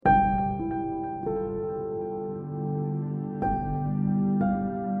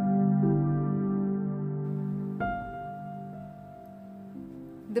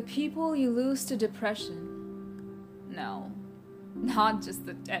The people you lose to depression. No, not just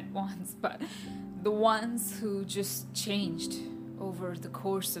the dead ones, but the ones who just changed over the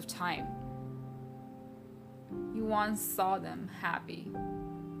course of time. You once saw them happy,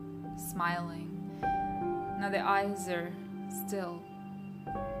 smiling. Now their eyes are still,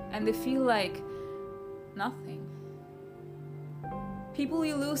 and they feel like nothing. People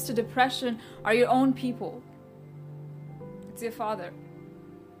you lose to depression are your own people. It's your father,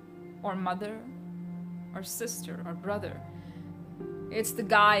 or mother, or sister, or brother. It's the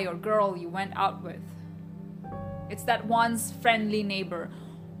guy or girl you went out with. It's that once friendly neighbor,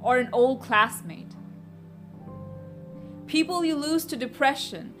 or an old classmate. People you lose to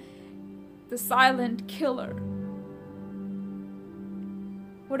depression, the silent killer.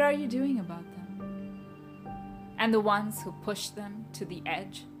 What are you doing about them? And the ones who push them to the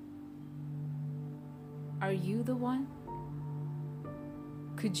edge? Are you the one?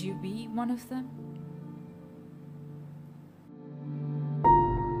 Could you be one of them?